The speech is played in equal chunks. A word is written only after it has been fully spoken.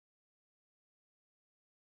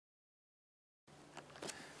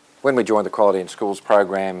When we joined the Quality in Schools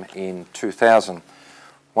program in 2000,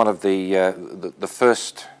 one of the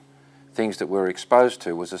first things that we were exposed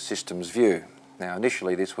to was a systems view. Now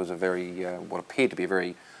initially this was a very, what appeared to be a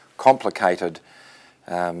very complicated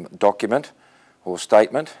document or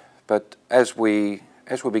statement, but as we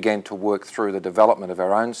began to work through the development of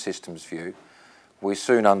our own systems view, we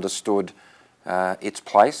soon understood its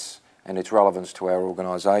place and its relevance to our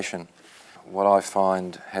organisation. What I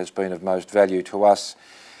find has been of most value to us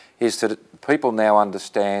is that people now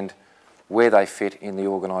understand where they fit in the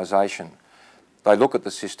organisation. They look at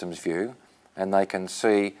the systems view and they can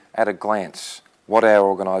see at a glance what our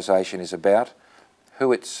organisation is about,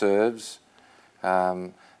 who it serves,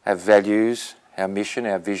 our values, our mission,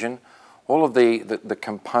 our vision, all of the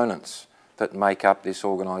components that make up this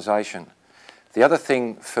organisation. The other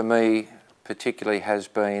thing for me particularly has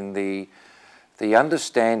been the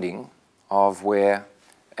understanding of where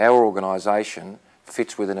our organisation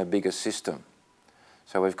fits within a bigger system.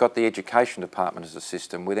 So we've got the education department as a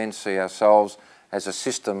system. We then see ourselves as a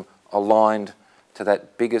system aligned to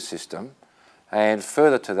that bigger system. And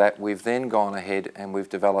further to that, we've then gone ahead and we've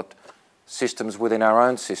developed systems within our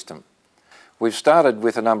own system. We've started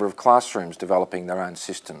with a number of classrooms developing their own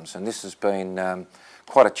systems, and this has been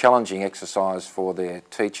quite a challenging exercise for their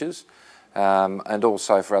teachers and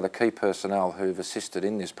also for other key personnel who've assisted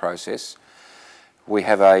in this process. We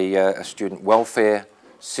have a student welfare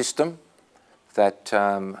system that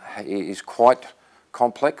is quite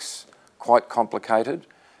complex, quite complicated,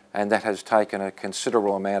 and that has taken a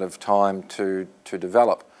considerable amount of time to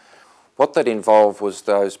develop. What that involved was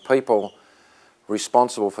those people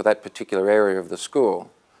responsible for that particular area of the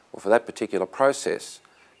school, or for that particular process,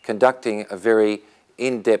 conducting a very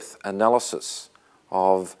in-depth analysis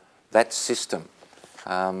of that system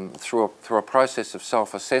through a process of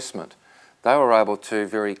self-assessment. They were able to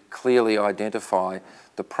very clearly identify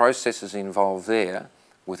the processes involved there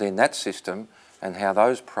within that system and how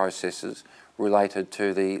those processes related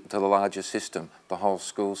to the larger system, the whole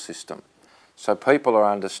school system. So people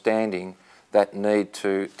are understanding that need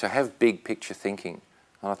to have big picture thinking,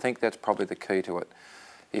 and I think that's probably the key to it.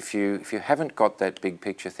 If you haven't got that big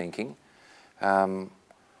picture thinking,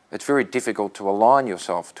 it's very difficult to align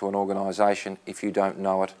yourself to an organisation if you don't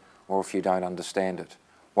know it or if you don't understand it.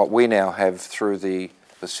 What we now have through the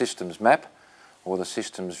systems map or the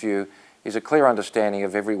systems view is a clear understanding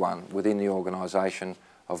of everyone within the organisation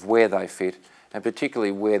of where they fit and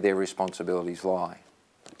particularly where their responsibilities lie.